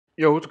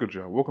Yo, what's good,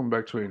 y'all? Welcome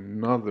back to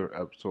another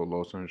episode of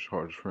Los Angeles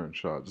Chargers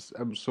franchise. This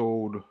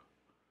episode,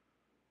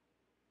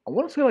 I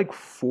want to say like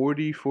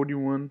 40,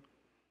 41,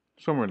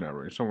 somewhere in that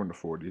range, somewhere in the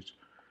 40s.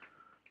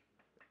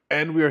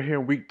 And we are here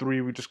in week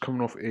three. We're just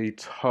coming off a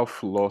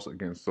tough loss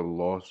against the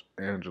Los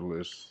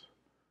Angeles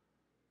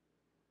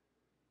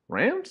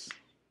Rams?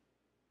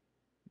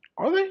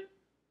 Are they?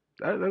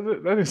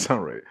 That didn't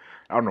sound right.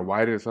 I don't know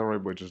why it didn't sound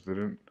right, but it just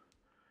didn't.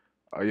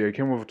 Yeah, it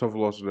came with a tough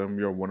loss to them.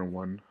 We are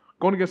 1-1.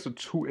 Going against the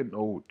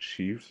 2-0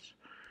 Chiefs.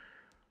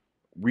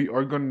 We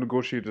are going to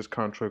negotiate this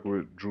contract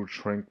with Drew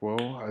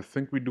Tranquil. I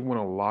think we do want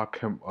to lock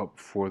him up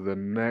for the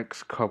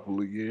next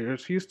couple of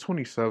years. He's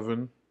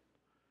 27,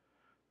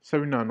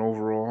 79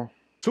 overall.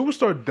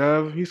 Superstar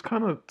Dev, he's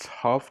kind of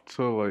tough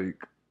to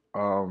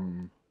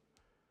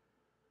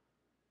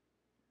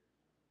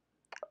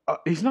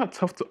he's not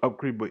tough to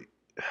upgrade, but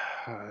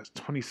it's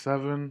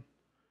 27.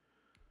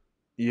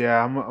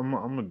 Yeah, I'm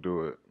gonna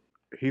do it.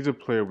 He's a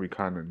player we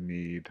kind of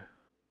need.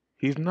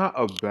 He's not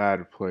a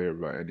bad player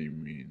by any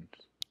means.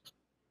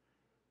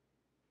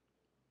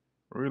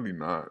 Really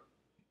not.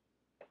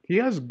 He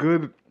has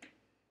good.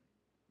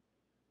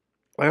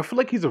 Like, I feel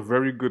like he's a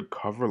very good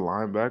cover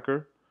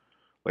linebacker.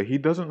 Like he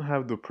doesn't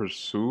have the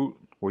pursuit.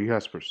 Well, he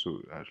has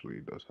pursuit. Actually, he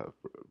does have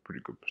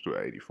pretty good pursuit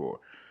at 84.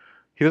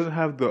 He doesn't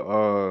have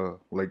the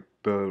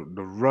the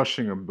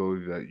rushing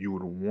ability that you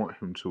would want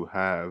him to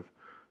have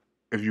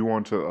if you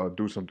want to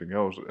do something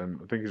else. And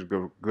I think he's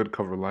a good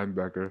cover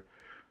linebacker.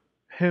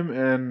 Him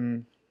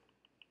and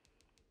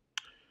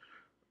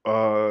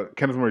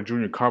Kenneth Murray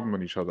Jr.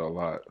 complement each other a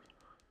lot.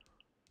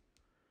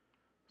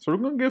 So we're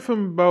gonna give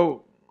him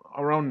about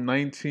around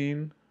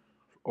 19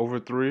 over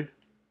 3.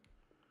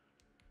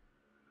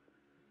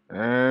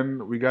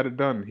 And we got it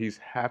done. He's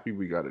happy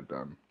we got it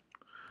done.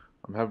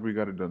 I'm happy we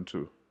got it done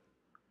too.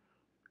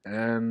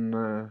 And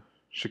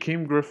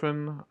Shaquem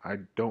Griffin, I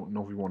don't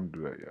know if we want to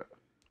do that yet.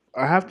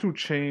 I have to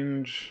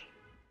change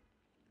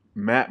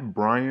Matt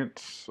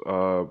Bryant's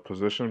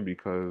position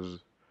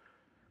because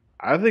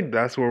I think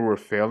that's where we're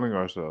failing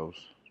ourselves.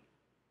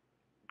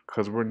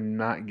 Because we're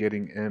not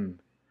getting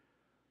in.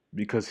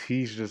 Because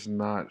he's just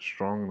not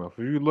strong enough.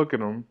 If you look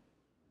at him,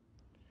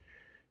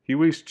 he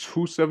weighs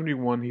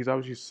 271. He's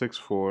obviously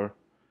 6'4".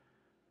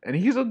 And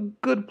he's a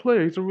good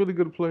player. He's a really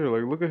good player.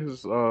 Like, look at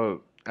his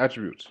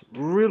attributes.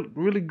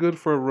 Really good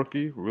for a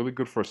rookie. Really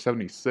good for a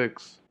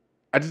 76.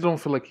 I just don't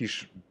feel like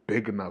he's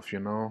big enough, you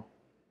know?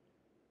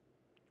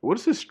 What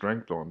is his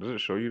strength on? Does it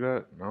show you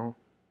that? No?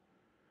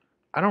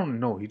 I don't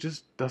know. He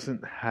just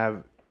doesn't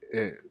have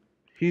it.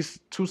 He's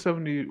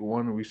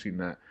 271, we seen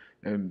that.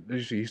 And as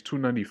you see, he's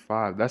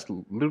 295. That's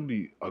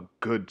literally a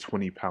good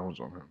 20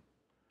 pounds on him.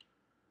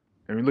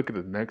 And we look at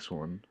the next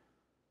one,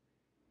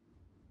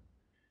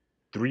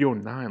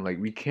 309.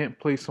 Like, we can't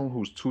play someone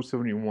who's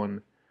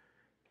 271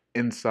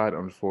 inside,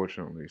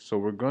 unfortunately. So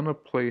we're going to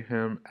play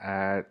him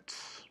at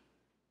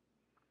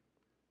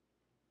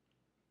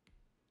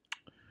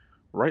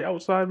right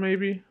outside,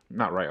 maybe?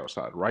 Not right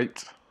outside,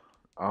 right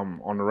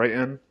on the right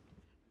end.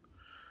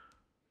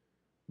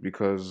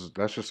 Because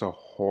that's just a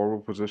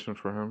horrible position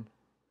for him.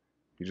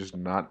 He's just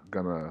not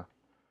gonna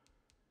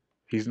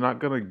he's not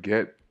gonna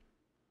get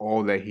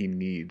all that he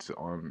needs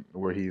on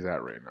where he's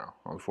at right now,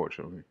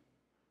 unfortunately.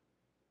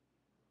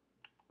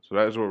 So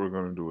that is what we're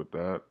gonna do with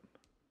that.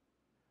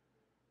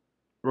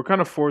 We're kind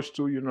of forced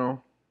to, you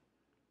know.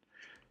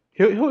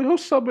 He'll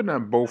sub in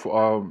at both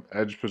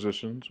edge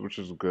positions, which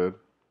is good.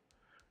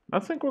 I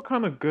think we're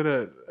kind of good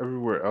at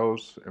everywhere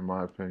else, in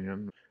my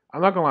opinion.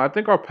 I'm not gonna lie. I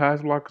think our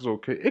pass block is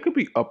okay. It could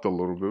be upped a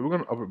little bit. We're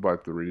gonna up it by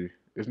 3.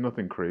 It's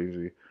nothing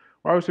crazy.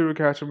 Wide receiver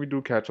catching, we do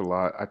catch a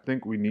lot. I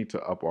think we need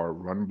to up our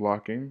run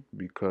blocking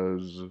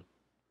because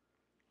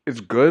it's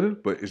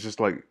good, but it's just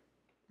like,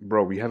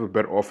 bro, we have a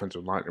better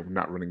offensive line and we're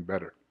not running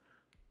better.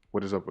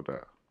 What is up with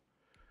that?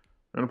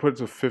 I'm gonna put it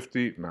to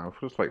 50. Nah,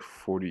 put it to like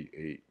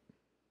 48.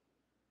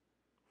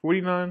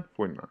 49?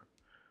 49.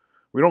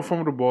 We don't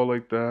fumble the ball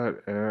like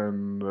that,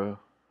 and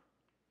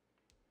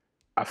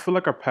I feel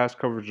like our pass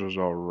coverage is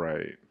all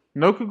right.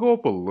 No, it could go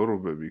up a little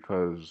bit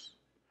because,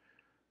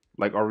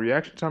 like, our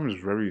reaction time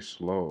is very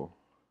slow.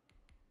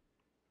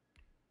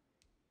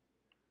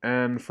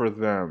 And for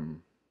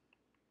them,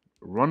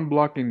 run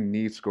blocking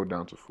needs to go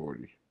down to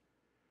 40.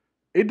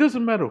 It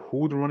doesn't matter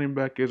who the running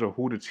back is or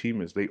who the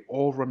team is. They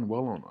all run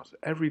well on us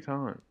every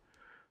time.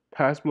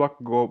 Pass block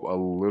can go up a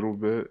little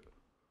bit,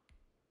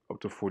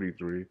 up to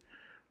 43.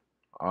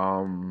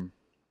 Um,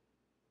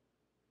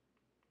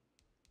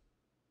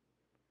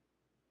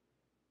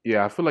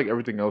 yeah, I feel like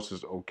everything else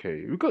is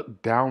okay. We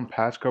got down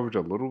pass coverage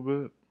a little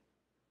bit.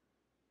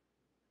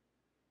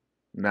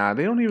 Nah,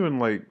 they don't even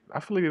like. I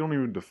feel like they don't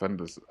even defend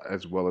us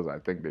as well as I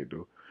think they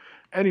do.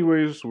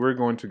 Anyways, we're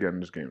going to get in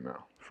this game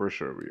now. For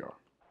sure, we are.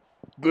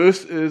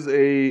 This is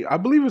I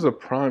believe it's a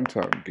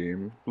primetime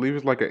game. I believe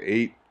it's like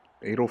a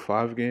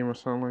 8:05 game or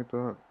something like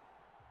that.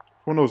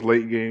 One of those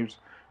late games.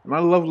 And I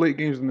love late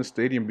games in the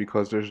stadium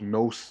because there's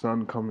no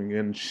sun coming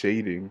in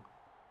shading.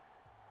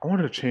 I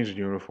wanted to change the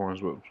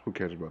uniforms, but who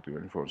cares about the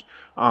uniforms?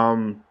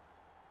 Um,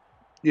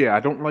 Yeah, I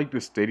don't like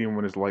this stadium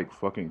when it's like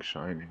fucking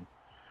shining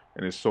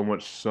and there's so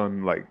much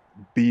sun like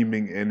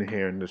beaming in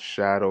here in the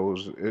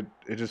shadows.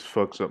 It just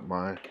fucks up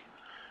my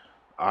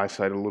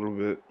eyesight a little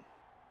bit.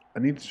 I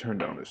need to turn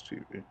down this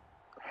TV.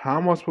 How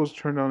am I supposed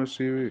to turn down this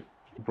TV?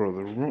 Bro,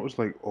 the remote is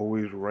like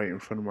always right in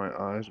front of my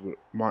eyes, but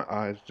my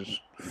eyes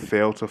just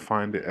fail to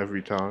find it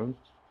every time.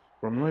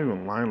 Bro, I'm not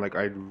even lying. Like,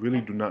 I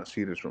really do not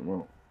see this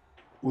remote.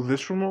 Will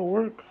this remote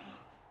work?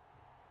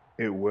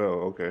 It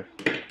will. Okay.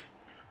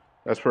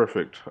 That's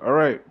perfect. All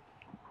right.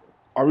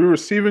 Are we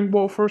receiving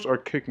ball first or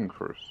kicking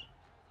first?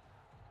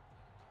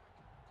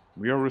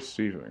 We are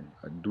receiving.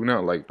 I do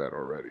not like that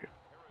already.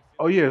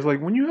 Oh yeah, it's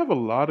like when you have a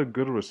lot of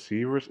good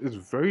receivers, it's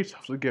very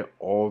tough to get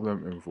all of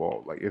them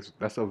involved. Like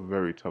that's a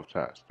very tough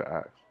task to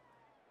ask.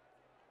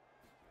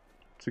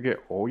 To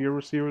get all your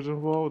receivers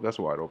involved, that's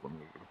wide open.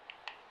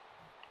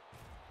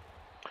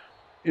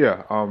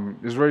 Yeah,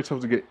 it's very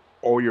tough to get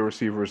all your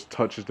receivers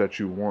touches that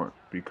you want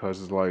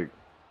because it's like,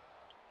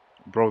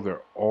 bro,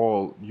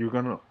 you're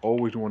gonna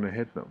always want to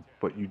hit them,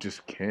 but you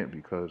just can't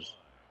because,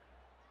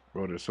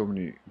 bro, there's so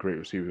many great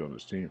receivers on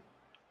this team.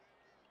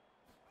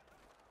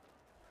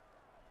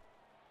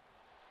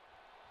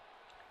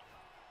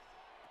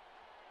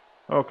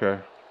 Okay,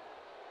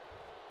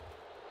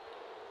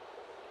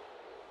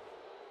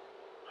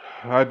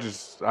 I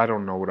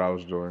don't know what I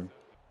was doing.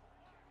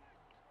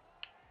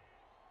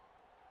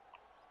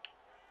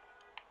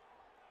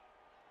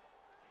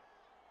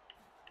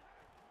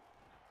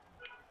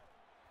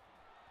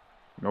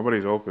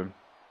 Nobody's open.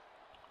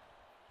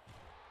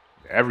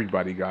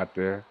 Everybody got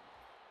there.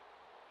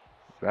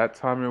 That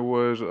time it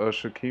was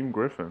Shaquem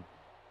Griffin.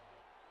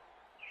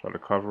 Try to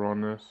cover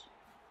on this.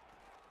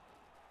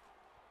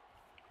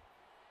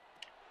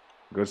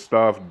 Good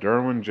stuff.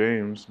 Derwin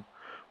James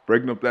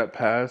breaking up that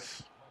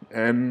pass,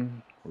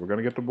 and we're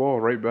gonna get the ball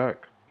right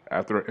back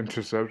after an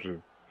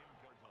interception.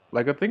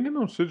 Like I think in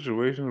those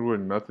situations where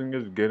nothing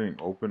is getting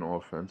open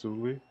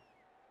offensively,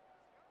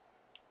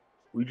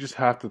 we just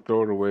have to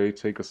throw it away,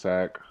 take a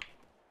sack,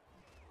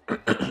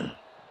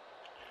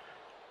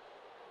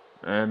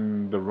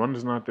 and the run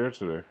is not there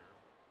today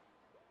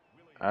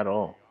at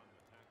all.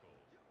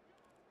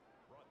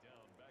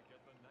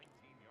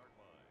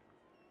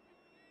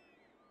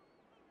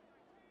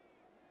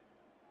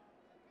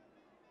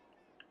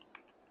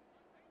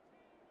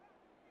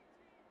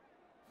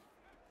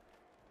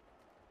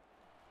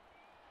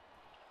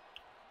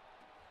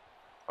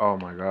 Oh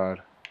my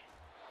god.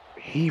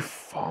 He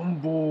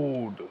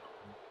fumbled.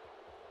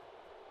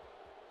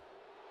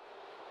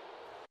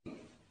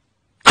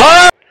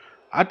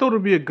 I thought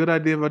it'd be a good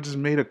idea if I just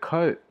made a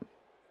cut.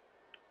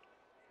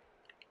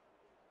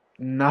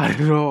 Not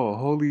at all.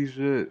 Holy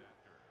shit.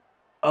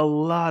 A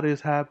lot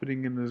is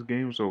happening in this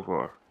game so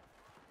far.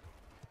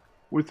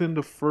 Within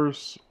the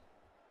first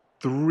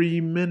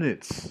 3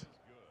 minutes,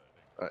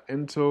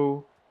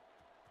 Into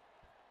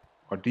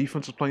our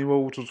defense is playing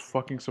well, which was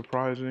fucking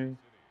surprising.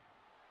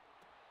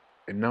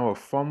 And now a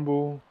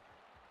fumble.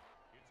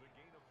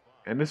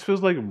 And this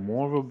feels like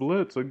more of a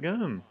blitz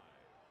again.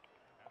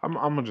 I'm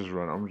gonna just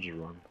run. I'm gonna just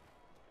run.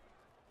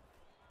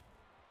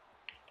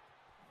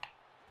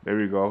 There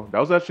we go. That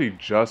was actually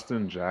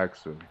Justin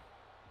Jackson.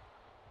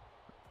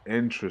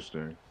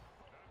 Interesting.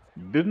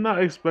 Did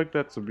not expect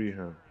that to be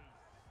him.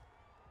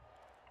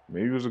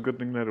 Maybe it was a good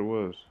thing that it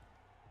was.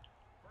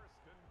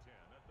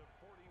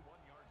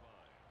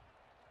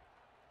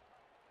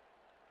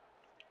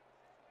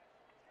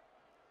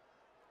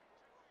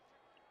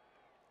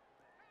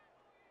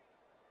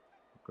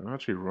 Gonna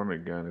actually run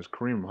again. Is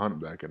Kareem Hunt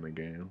back in the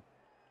game?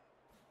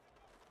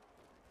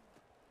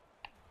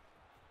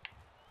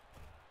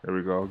 There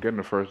we go. Getting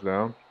the first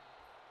down.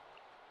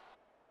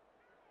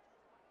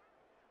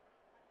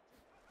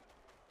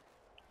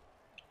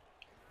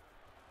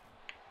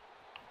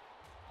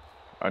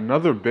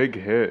 Another big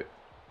hit.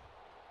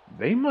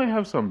 They might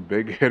have some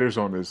big hitters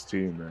on this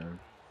team, man.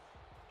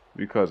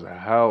 Because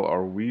hell,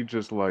 are we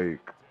just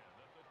like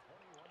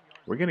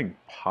we're getting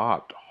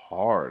popped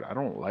hard. I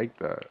don't like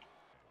that.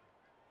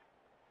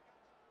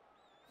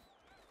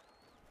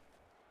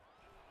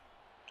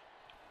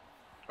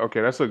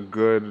 Okay, that's a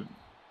good.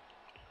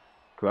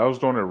 Cause I was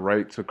throwing it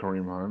right to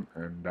Kareem Hunt,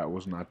 and that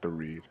was not the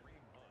read.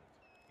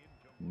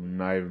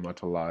 Not even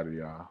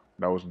Mataladia.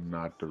 That was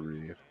not the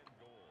read.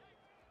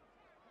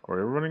 Are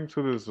we running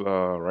to this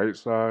right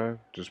side?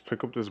 Just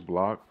pick up this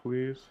block,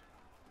 please.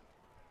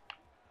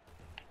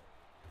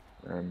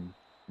 And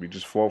we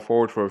just fall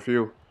forward for a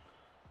few.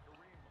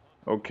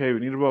 Okay,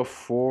 we need about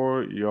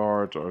 4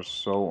 yards or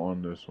so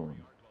on this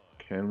one.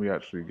 Can we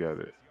actually get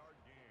it?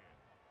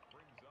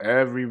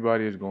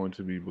 Everybody is going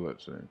to be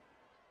blitzing.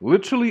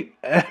 Literally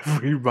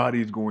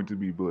everybody is going to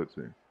be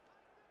blitzing.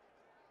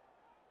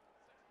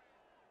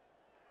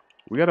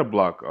 We got to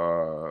block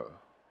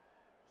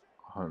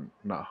Hunt,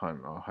 not Hunt,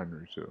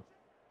 Henry too.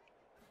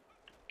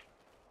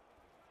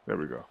 There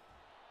we go.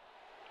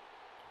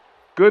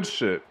 Good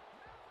shit.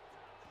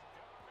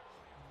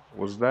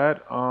 Was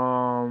that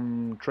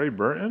Trey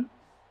Burton?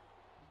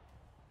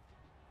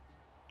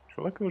 I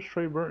feel like it was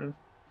Trey Burton.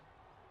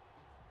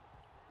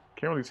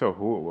 Can't really tell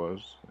who it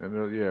was.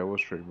 And yeah, it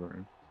was Trey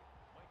Burton.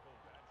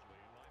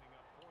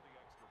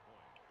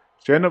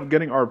 So you end up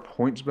getting our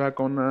points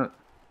back on that.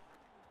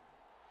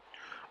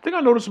 I think I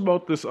noticed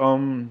about this with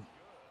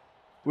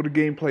the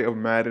gameplay of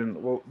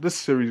Madden, well, this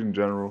series in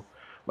general,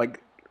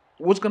 like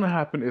what's gonna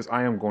happen is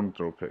I am going to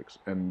throw picks.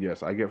 And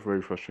yes, I get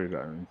very frustrated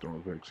at I'm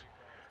throwing picks.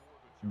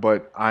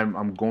 But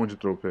I'm going to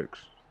throw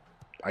picks.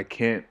 I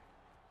can't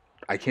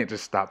I can't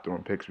just stop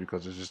throwing picks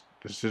because it's just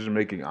the decision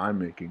making I'm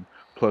making,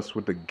 plus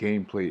with the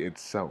gameplay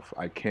itself.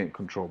 I can't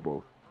control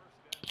both.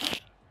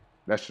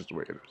 That's just the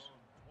way it is.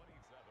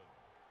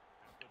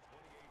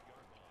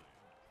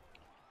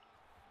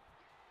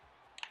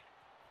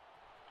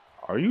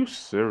 Are you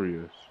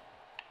serious?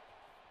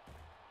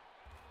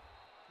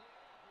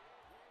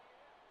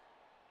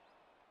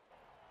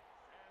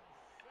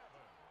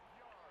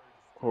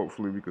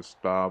 Hopefully we could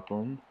stop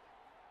them.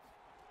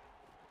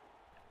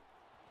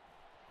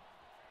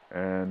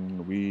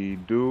 And we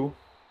do.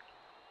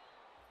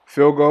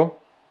 Field goal.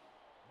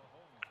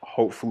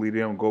 Hopefully they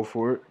don't go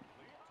for it.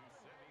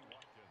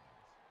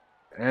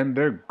 And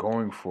they're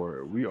going for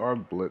it. We are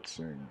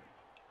blitzing.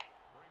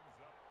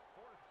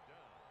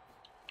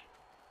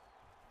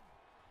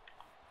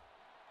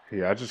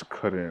 Yeah, I just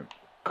couldn't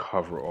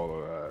cover all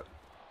of that.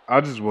 I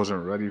just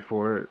wasn't ready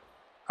for it.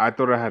 I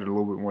thought I had a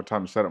little bit more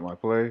time to set up my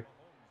play.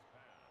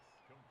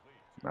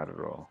 Not at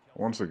all.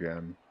 Once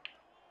again,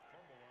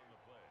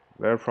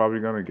 they're probably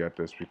going to get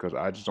this because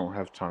I just don't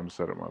have time to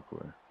set up my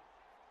play.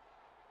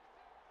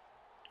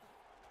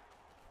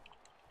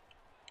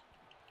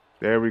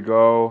 There we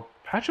go.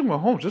 Patrick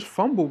Mahomes just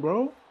fumbled,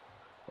 bro.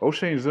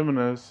 O'Shane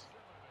Zimenez,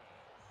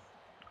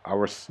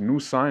 our new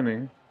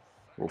signing,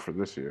 well, for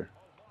this year.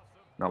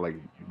 Not like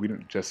we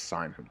didn't just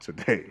sign him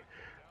today.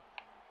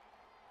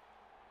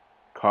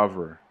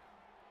 Cover.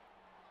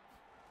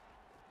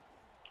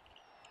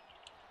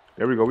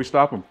 There we go. We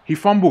stop him. He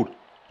fumbled.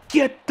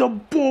 Get the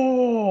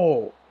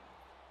ball.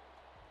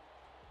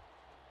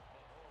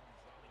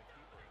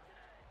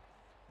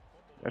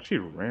 Actually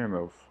ran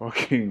a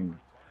fucking...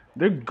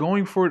 They're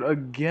going for it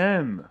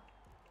again.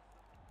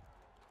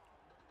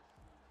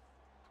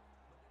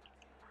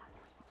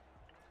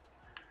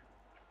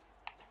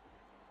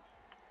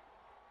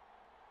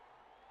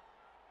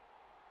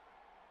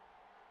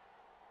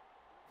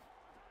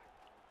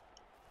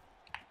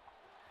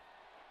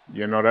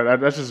 You know,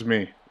 that's just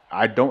me.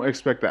 I don't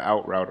expect the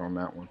out route on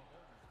that one.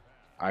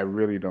 I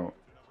really don't.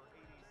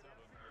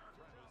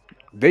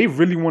 They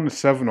really won the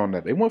 7 on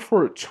that. They went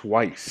for it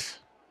twice.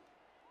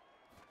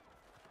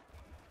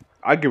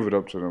 I give it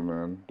up to them,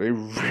 man. They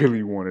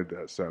really wanted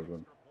that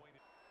 7.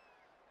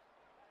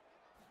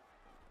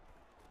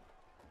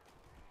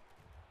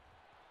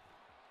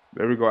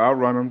 There we go.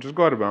 Outrun them. Just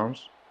go out of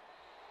bounds.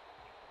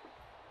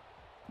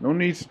 No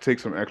need to take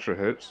some extra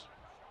hits.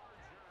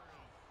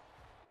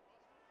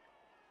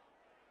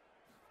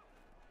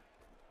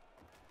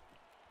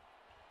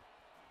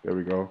 There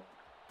we go.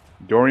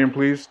 Dorian,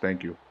 please.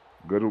 Thank you.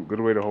 Good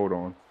way to hold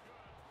on.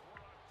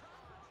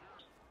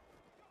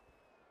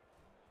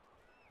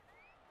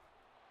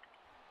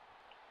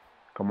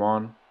 Come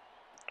on.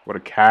 What a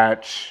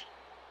catch.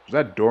 Was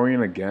that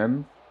Dorian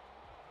again?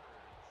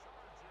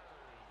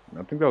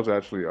 I think that was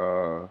actually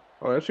oh,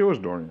 actually it was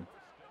Dorian.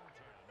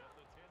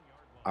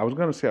 I was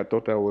gonna say I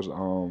thought that was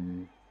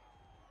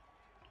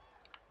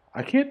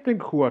I can't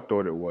think who I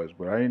thought it was,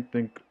 but I didn't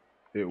think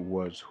it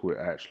was who it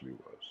actually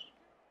was.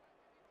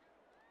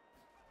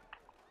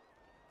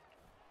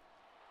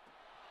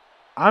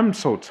 I'm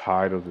so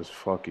tired of this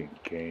fucking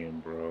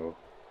game, bro.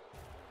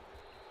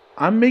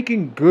 I'm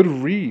making good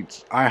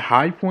reads. I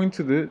high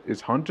pointed it.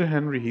 It's Hunter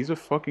Henry. He's a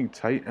fucking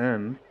tight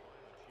end.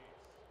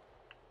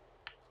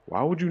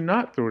 Why would you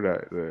not throw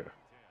that there?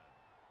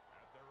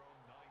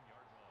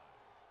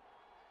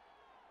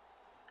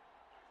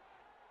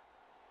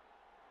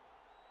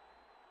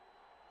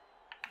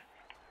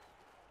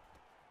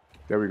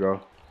 There we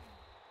go.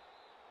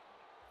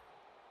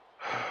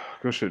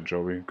 Good shit,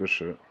 Joey. Good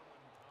shit.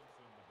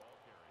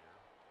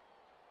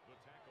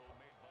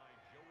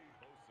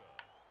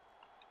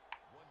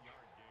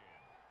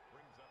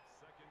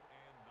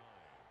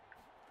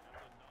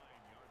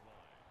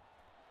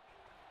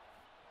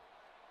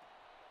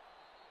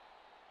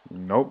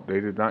 Nope, they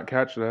did not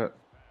catch that.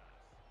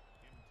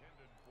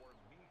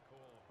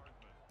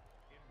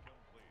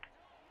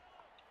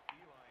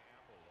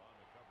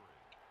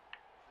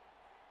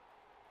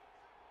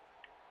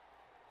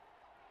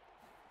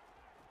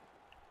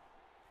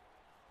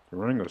 They're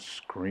running a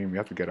scream. You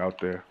have to get out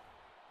there.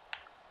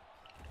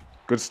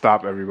 Good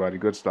stop, everybody.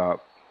 Good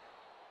stop.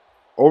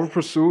 Over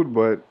pursued,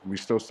 but we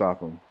still stop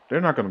them.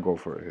 They're not going to go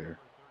for it here.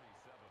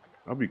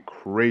 I'll be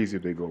crazy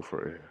if they go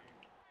for it here.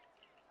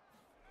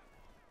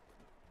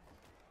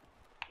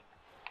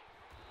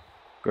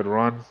 Good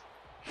run.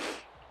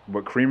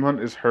 But Cream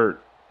Hunt is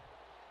hurt.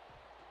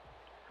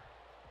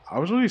 I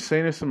was really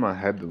saying this in my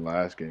head the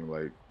last game.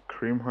 Like,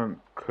 Cream Hunt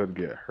could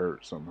get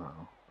hurt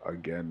somehow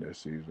again this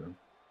season.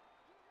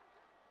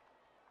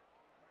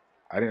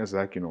 I didn't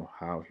exactly know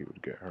how he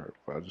would get hurt,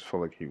 but I just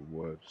felt like he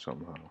would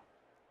somehow.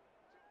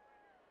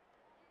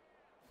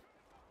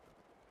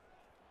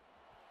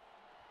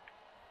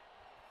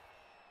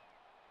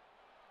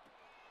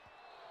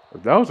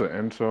 If that was an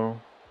end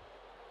zone,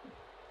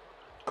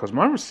 because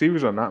my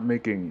receivers are not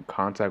making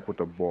contact with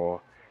the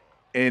ball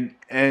in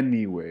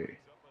any way.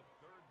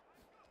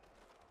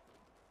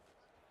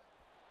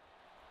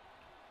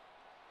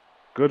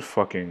 Good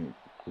fucking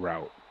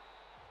route.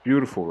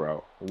 Beautiful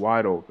route.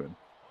 Wide open.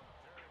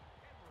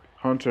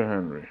 Hunter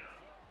Henry.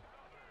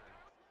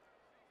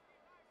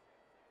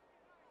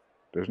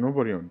 There's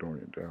nobody on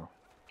Dorian Dale.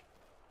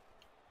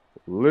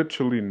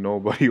 Literally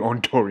nobody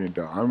on Dorian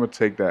Dale. I'm going to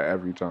take that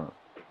every time.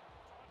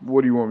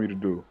 What do you want me to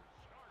do?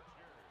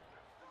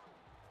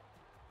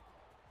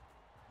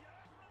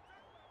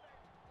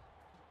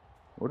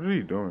 What is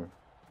he doing?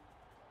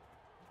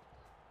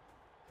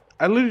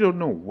 I literally don't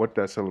know what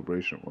that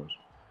celebration was.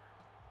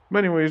 But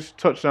anyways,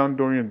 touchdown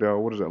Dorian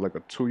Dale. What is that, like a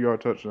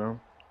 2-yard touchdown?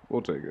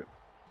 We'll take it.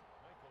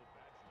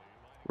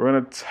 We're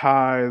going to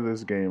tie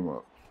this game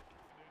up.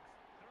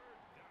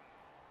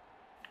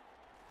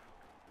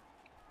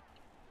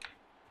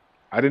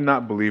 I did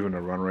not believe in the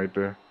run right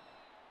there.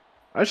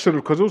 I should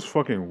have, because it was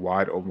fucking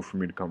wide open for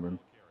me to come in.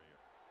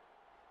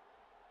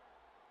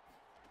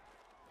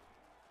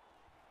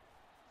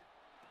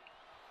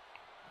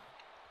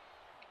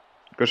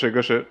 Good shit,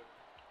 good shit.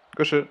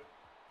 Good shit.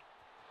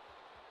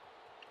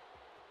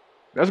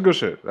 That's good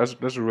shit.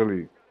 That's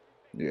really,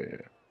 yeah.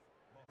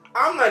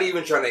 I'm not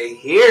even trying to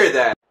hear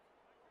that.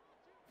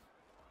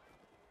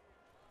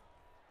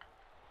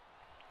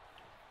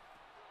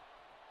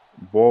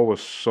 Ball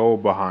was so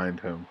behind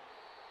him.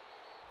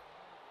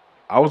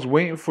 I was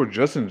waiting for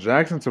Justin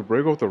Jackson to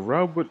break off the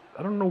route, but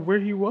I don't know where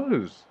he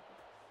was.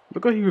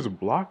 Look like he was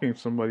blocking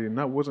somebody, and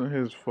that wasn't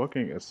his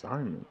fucking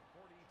assignment.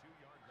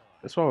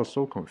 That's why I was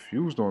so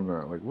confused on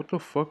that. Like, what the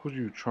fuck was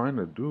you trying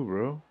to do,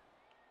 bro?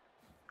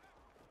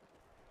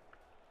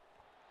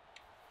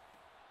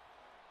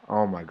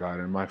 Oh my god,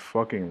 and my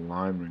fucking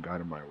lineman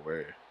got in my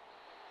way.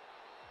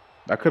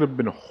 That could have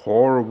been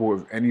horrible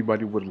if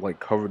anybody would have, like,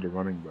 covered the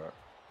running back.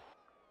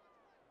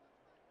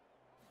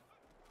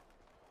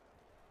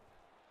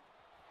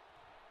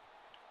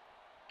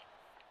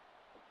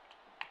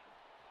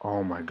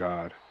 Oh my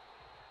god.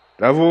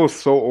 That ball was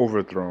so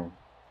overthrown.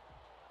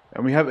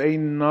 And we have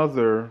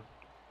another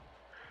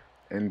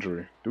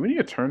injury. Do we need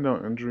to turn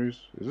down injuries?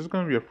 Is this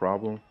going to be a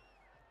problem?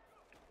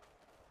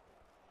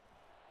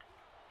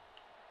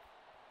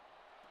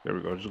 There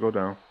we go. Just go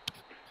down.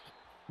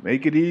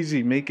 Make it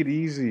easy. Make it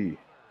easy.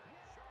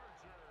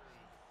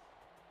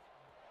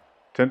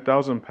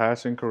 10,000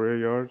 passing career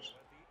yards.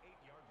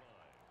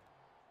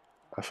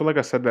 I feel like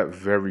I said that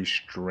very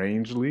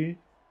strangely.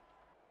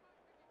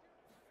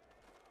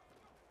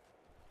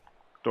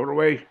 Throw it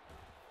away.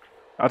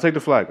 I'll take the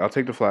flag. I'll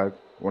take the flag.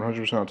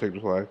 100% I'll take the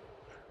flag.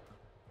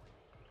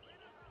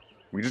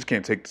 We just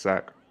can't take the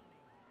sack.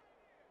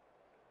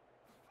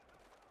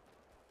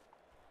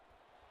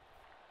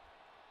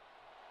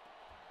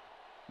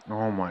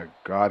 Oh my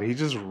god. He's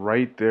just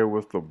right there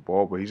with the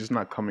ball, but he's just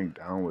not coming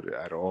down with it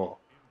at all.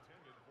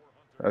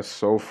 That's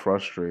so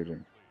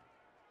frustrating.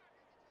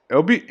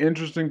 It'll be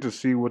interesting to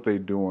see what they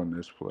do on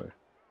this play.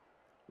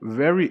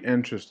 Very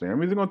interesting.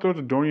 I'm either going to throw it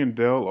to Dorian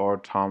Dale or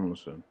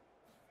Tomlinson.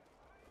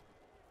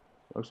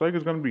 Looks like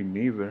it's going to be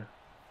neither.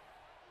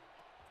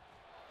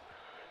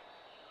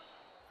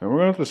 And we're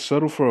going to have to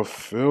settle for a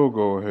field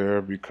goal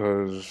here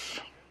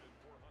because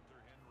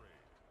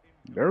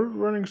they're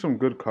running some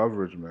good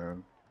coverage,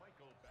 man.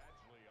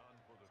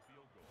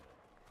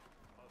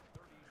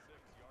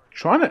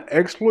 Trying to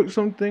exploit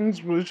some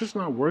things, but it's just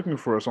not working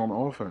for us on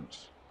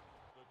offense.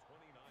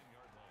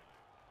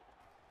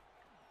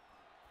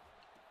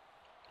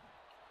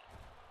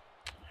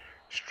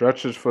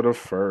 Stretches for the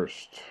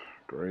first.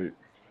 Great.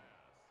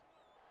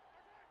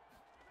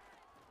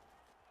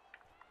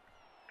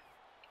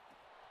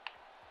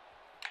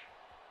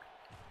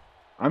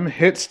 I'm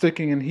hit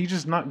sticking and he's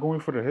just not going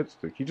for the hit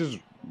stick. He's just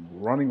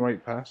running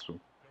right past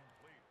him.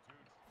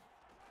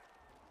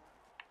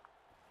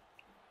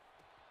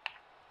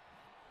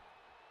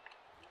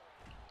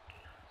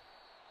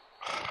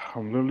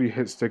 I'm literally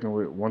hit sticking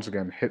with, once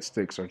again, hit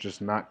sticks are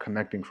just not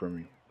connecting for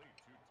me.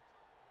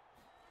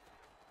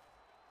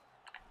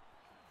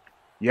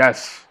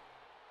 Yes.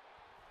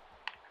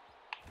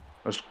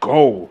 Let's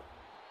go.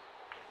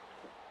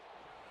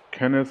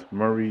 Kenneth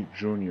Murray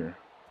Jr.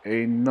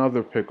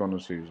 Another pick on the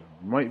season.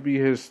 Might be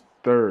his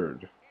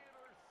third.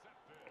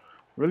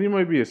 Really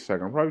might be his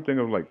second. I'm probably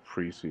thinking of like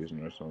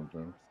preseason or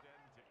something.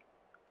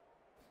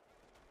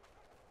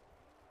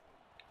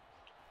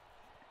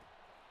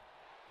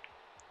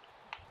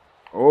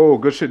 Oh,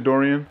 good shit,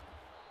 Dorian.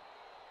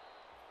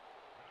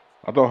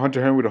 I thought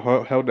Hunter Henry would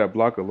have held that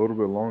block a little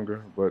bit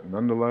longer, but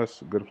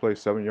nonetheless, good play,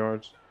 7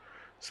 yards.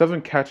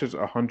 7 catches,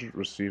 100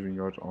 receiving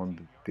yards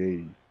on the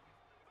day.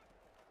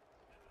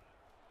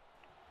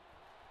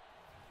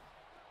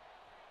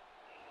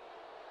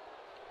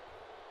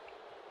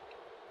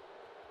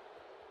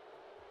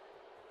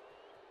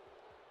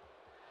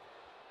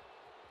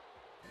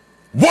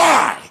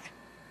 Why?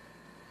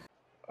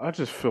 I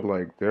just feel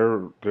like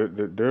they're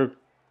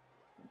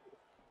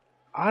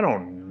I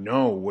don't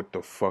know what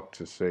the fuck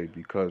to say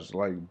because,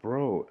 like,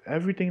 bro,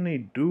 everything they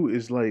do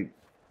is like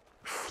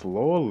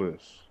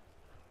Flawless.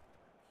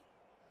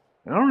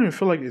 And I don't even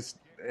feel like it's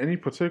any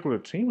particular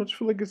team. I just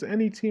feel like it's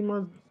any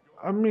team.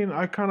 I mean,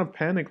 I kind of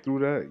panicked through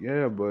that,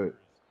 yeah, but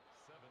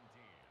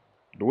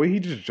the way he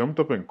just jumped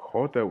up and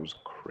caught that was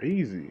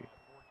crazy.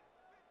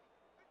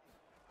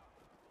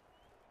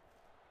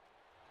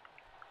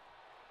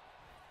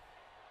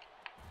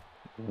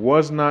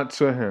 Was not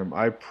to him.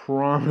 I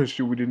promise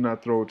you, we did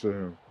not throw it to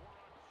him.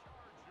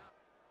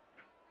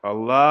 A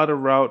lot of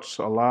routes,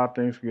 a lot of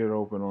things get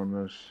open on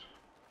this.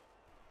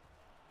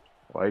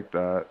 Like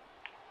that.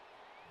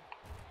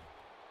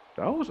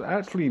 That was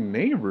actually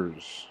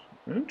Neighbors.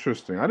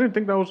 Interesting. I didn't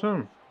think that was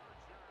him.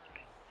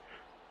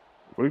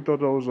 Really thought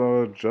that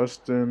was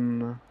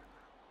Justin.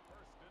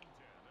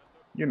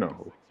 You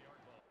know.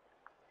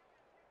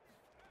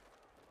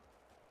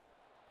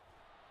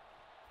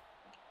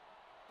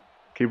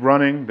 Keep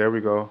running. There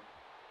we go.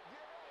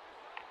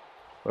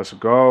 Let's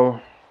go.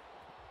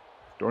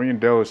 Dorian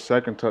Dale is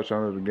second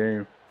touchdown of the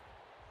game.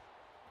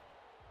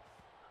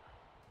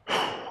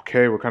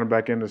 Okay, we're kind of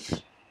back in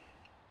this.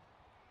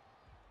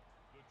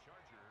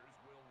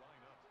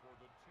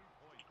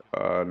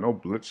 No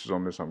blitzes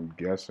on this, I'm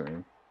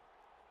guessing.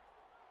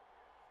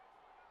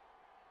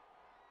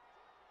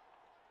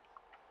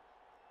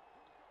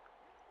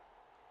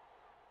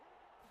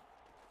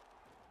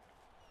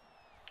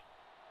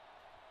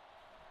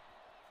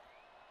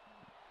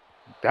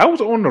 That was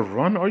on the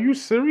run? Are you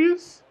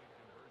serious?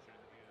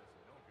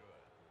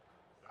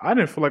 I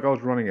didn't feel like I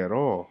was running at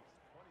all.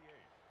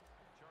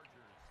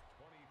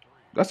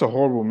 That's a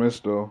horrible miss,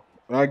 though.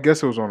 I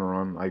guess it was on the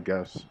run, I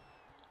guess.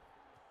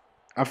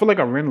 I feel like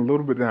I ran a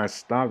little bit, then I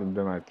stopped, and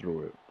then I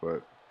threw it.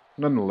 But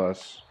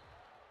nonetheless,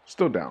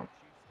 still down.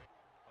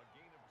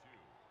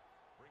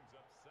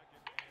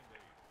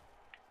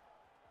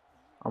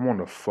 I'm on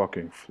the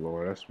fucking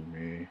floor. That's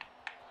me.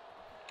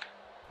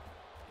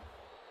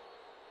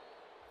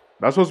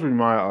 That's supposed to be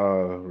my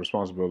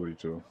responsibility,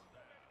 too.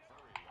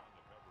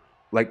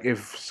 Like,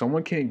 if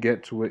someone can't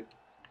get to it,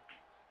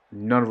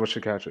 none of us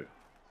should catch it.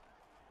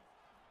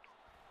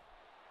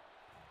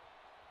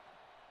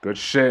 Good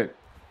shit.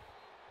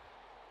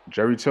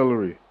 Jerry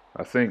Tillery,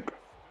 I think.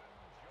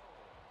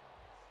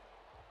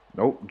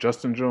 Nope,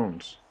 Justin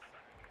Jones.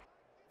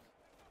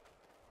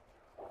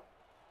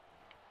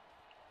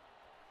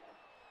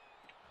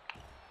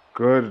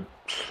 Good.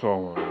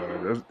 Oh my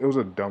god. It was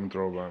a dumb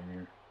throw by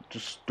me.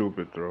 Just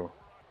stupid throw.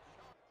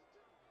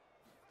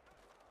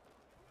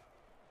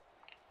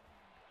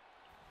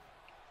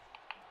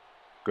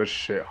 Good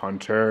shit,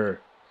 Hunter.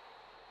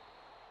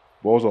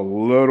 Ball's a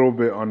little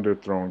bit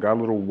underthrown. Got a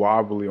little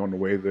wobbly on the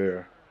way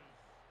there.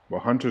 But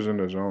Hunter's in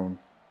the zone.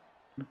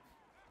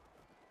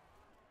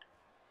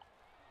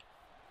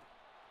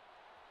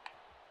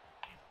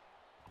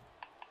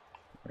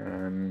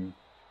 And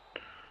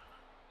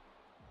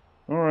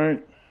all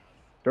right,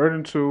 3rd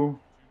and 2.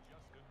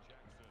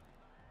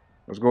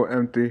 Let's go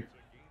empty.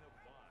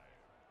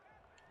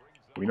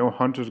 We know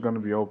Hunter's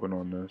gonna be open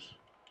on this.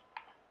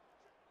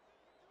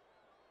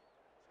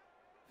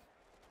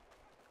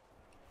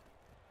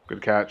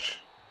 Good catch.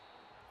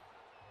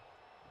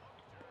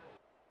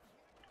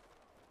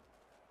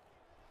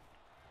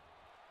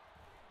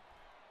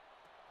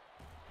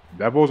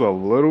 That ball's a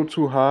little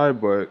too high,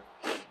 but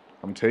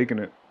I'm taking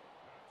it.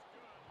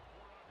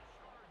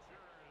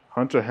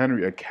 Hunter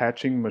Henry, a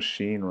catching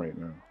machine right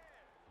now.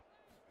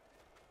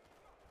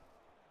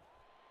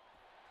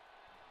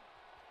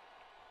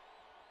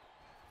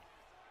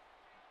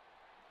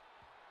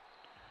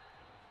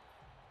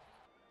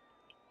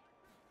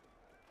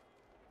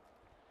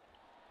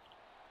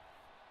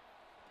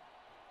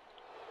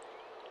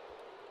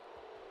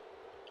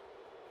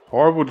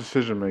 Horrible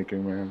decision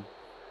making, man.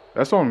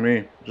 That's on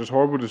me. Just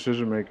horrible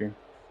decision making.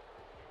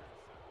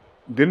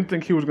 Didn't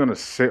think he was gonna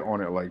sit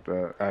on it like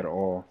that at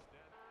all.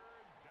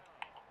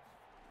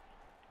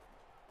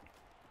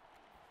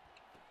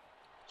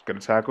 Let's get a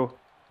tackle.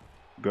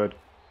 Good.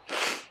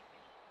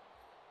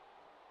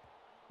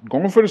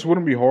 Going for this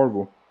wouldn't be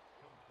horrible.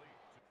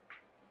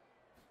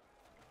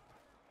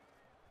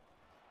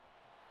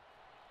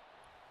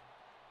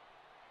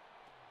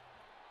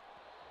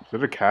 Is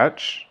it a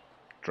catch?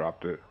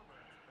 Dropped it.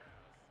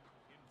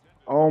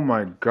 Oh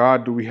my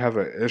god, do we have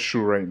an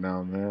issue right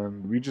now,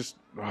 man?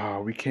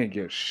 We can't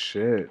get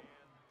shit.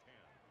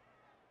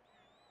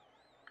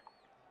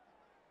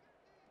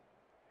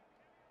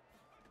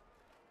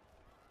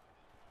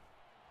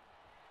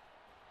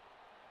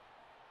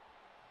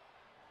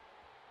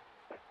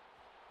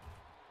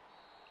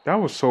 That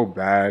was so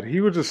bad. He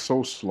was just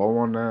so slow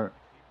on that.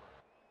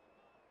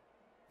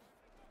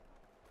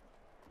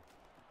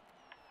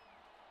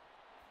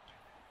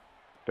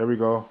 There we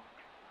go.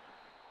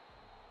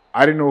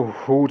 I didn't know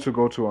who to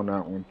go to on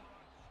that one.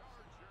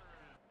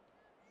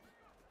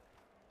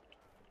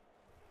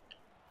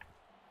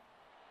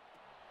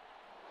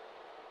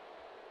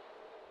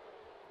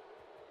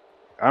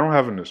 I don't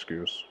have an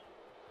excuse.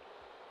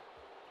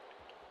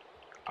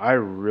 I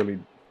really...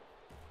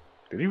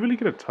 Did he really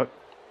get a touch?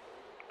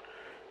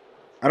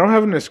 I don't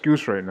have an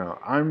excuse right now.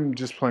 I'm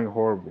just playing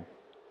horrible.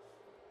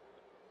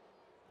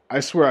 I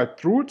swear I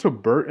threw it to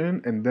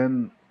Burton and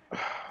then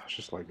it's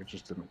just like it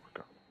just didn't work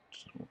out. It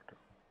just didn't work out.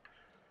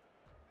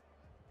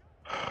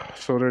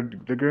 So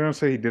they're gonna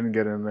say he didn't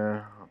get in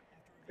there.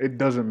 It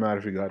doesn't matter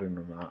if he got in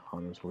or not,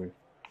 honestly.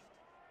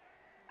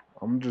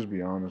 I'm gonna just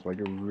be honest, like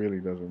it really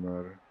doesn't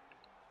matter.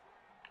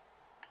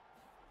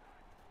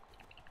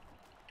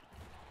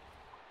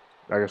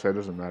 Like I said, it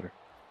doesn't matter.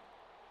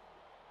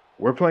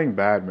 We're playing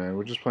bad, man.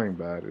 We're just playing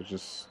bad. It's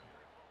just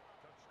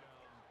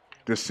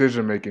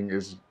decision making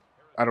is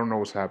I don't know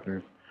what's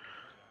happening.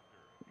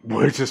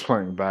 We're just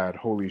playing bad.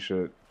 Holy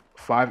shit.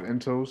 5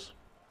 intos.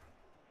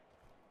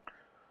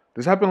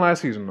 This happened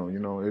last season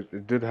though,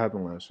 it did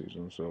happen last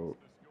season, so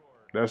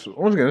that's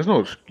once again there's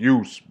no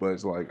excuse, but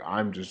it's like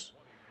I'm just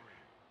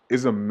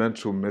it's a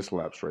mental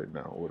mislapse right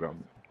now what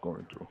I'm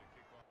going through.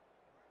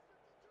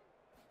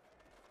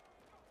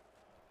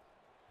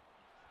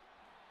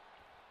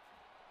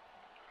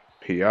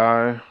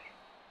 PI.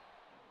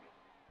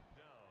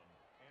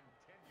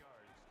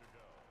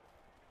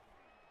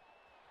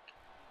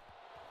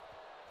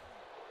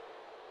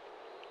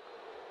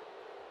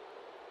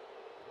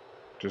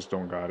 Just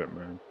don't got it,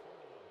 man.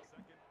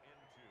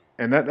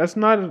 And that's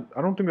not.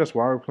 I don't think that's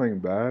why we're playing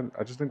bad.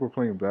 I just think we're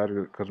playing bad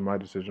because of my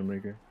decision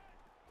making.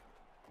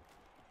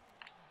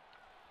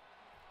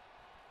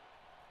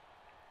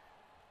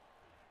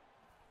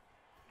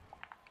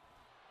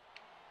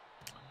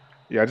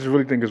 Yeah, I just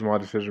really think it's my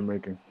decision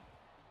making.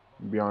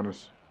 To be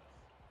honest.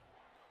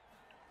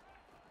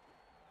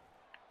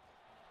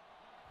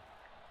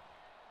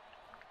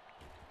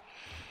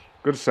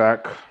 Good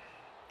sack.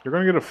 You're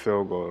gonna get a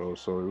field goal though,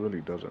 so it really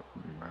doesn't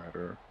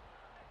matter.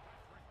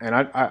 And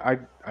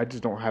I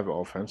just don't have it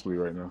offensively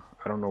right now.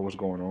 I don't know what's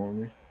going on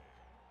with me.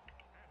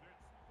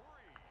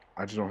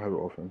 I just don't have it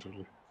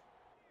offensively.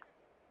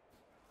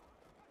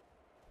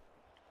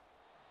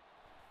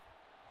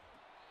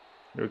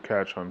 Good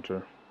catch,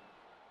 Hunter.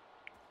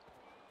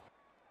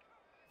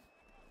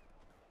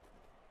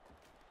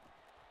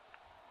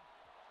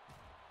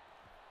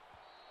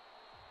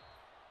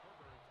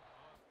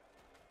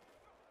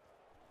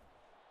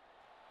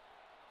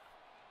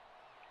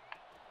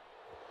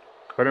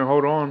 Couldn't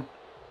hold on.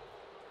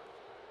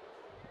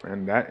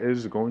 And that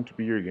is going to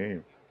be your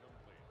game.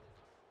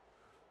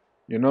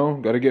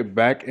 Got to get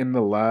back in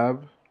the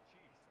lab.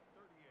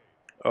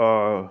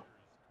 Uh,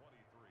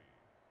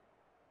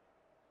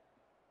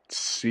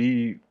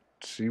 see,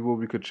 see what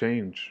we could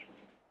change.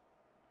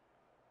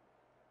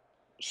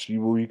 See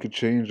what we could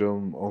change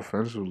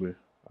offensively.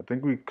 I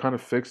think we kind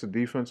of fixed the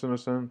defense in a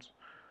sense.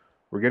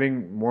 We're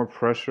getting more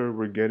pressure.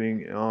 We're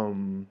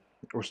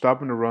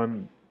stopping the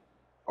run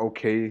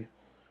okay.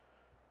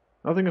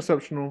 Nothing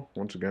exceptional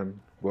once again,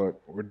 but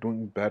we're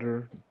doing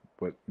better.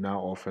 But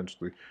now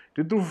offensively,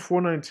 did throw for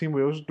 419.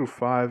 We also threw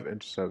 5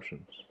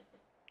 interceptions.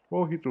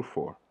 Well, he threw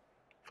four.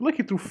 I feel like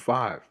he threw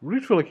five. I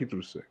really feel like he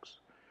threw six.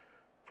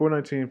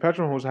 419.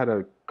 Patrick Mahomes had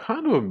a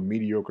kind of a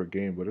mediocre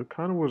game, but it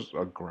kind of was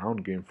a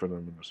ground game for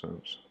them in a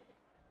sense.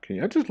 Can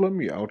you just let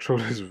me outro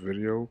this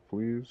video,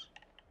 please?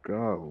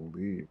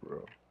 Golly,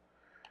 bro.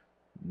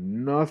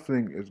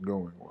 Nothing is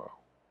going well.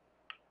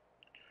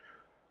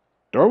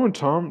 Darwin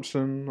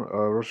Thompson,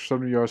 rushed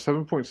 70 yards,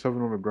 7.7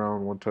 on the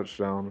ground, one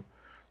touchdown.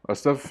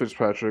 Steph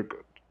Fitzpatrick.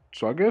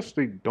 So I guess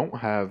they don't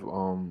have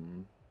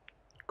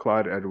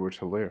Clyde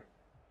Edwards-Helaire.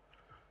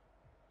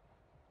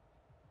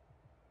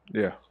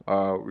 Yeah.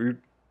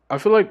 I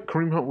feel like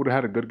Kareem Hunt would have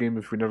had a good game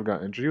if we never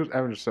got injured. He was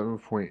averaging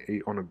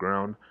 7.8 on the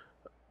ground.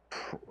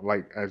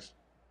 Like as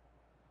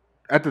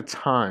at the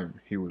time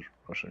he was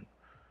rushing.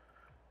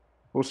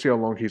 We'll see how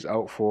long he's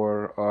out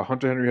for.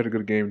 Hunter Henry had a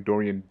good game.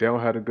 Dorian Dale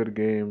had a good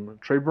game.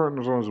 Trey Burton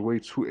was on his way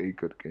to a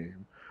good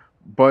game,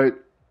 but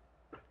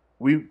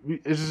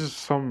it's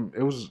just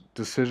it was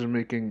decision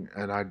making,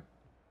 and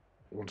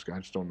once again I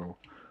just don't know.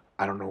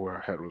 I don't know where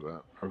our head was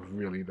at. I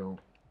really don't.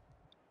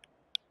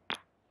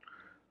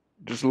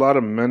 Just a lot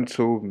of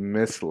mental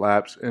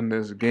mislaps in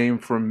this game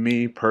for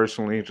me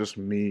personally. Just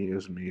me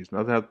is me. It's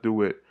nothing to do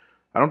with.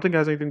 I don't think it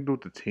has anything to do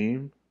with the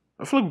team.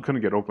 I feel like we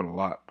couldn't get open a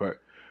lot, but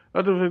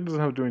I don't think it doesn't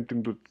have to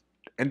do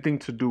anything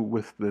to do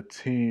with the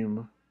team.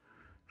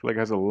 I feel like it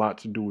has a lot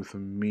to do with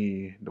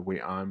me, the way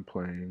I'm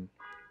playing.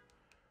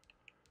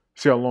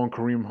 See how long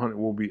Kareem Hunt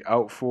will be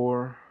out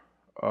for.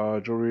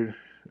 Joe Reed.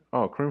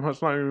 Oh, Kareem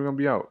Hunt's not even gonna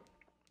be out,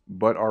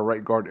 but our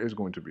right guard is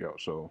going to be out.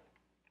 So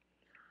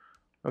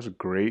that's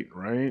great,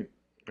 right?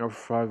 After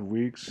 5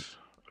 weeks.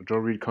 Joe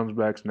Reed comes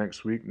back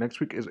next week. Next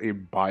week is a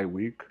bye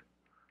week.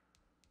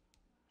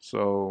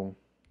 So,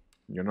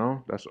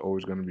 that's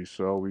always going to be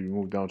so. We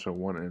move down to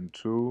 1 and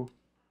 2.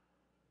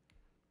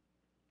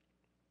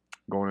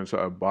 Going into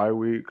a bye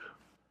week.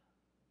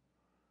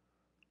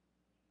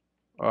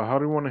 How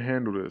do we want to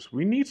handle this?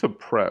 We need to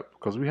prep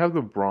because we have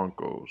the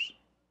Broncos.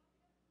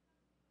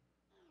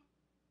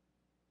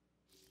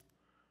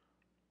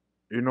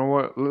 You know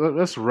what?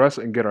 Let's rest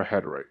and get our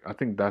head right. I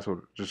think that's what.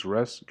 Just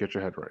rest, get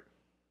your head right.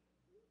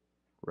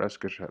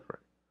 Rest, get your head right.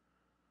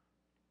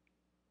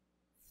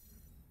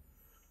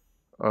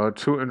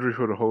 2 injuries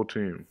for the whole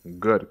team.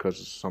 Good,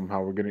 because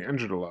somehow we're getting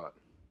injured a lot.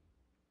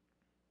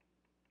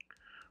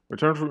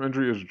 Return from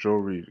injury is Joe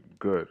Reed.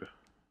 Good.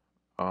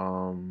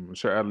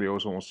 Sir Adley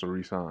also wants to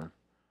resign.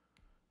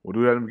 We'll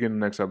do that in the beginning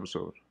of the next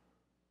episode.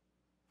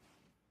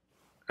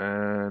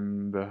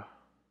 And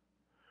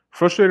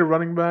frustrated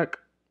running back.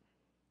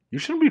 You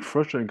shouldn't be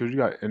frustrated because you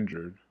got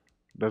injured.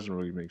 Doesn't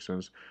really make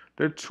sense.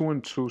 They're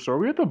 2-2. So are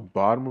we at the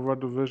bottom of our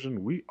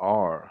division? We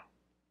are.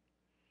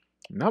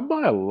 Not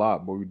by a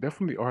lot, but we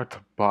definitely are at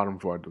the bottom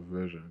of our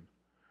division.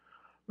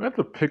 We have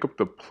to pick up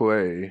the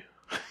play.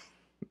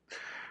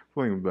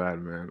 Feeling bad,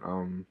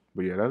 man.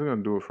 But yeah, that's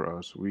gonna do it for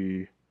us.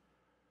 We're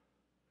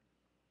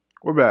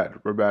bad.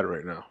 We're bad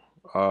right now.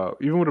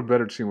 Even with a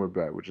better team, we're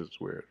bad, which is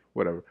weird.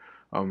 Whatever.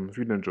 If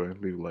you did enjoy,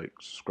 leave a like,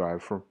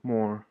 subscribe for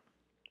more.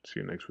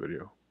 See you next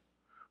video.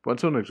 But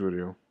until next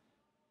video,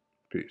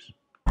 peace.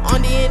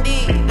 On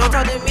D&D, don't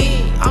talk to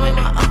me. I'm in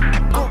my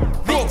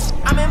bitch.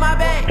 I'm in my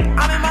bag.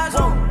 I'm in my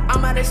zone.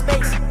 I'm out of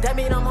space. That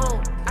mean I'm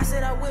home. I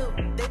said I will.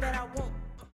 They bet I won't.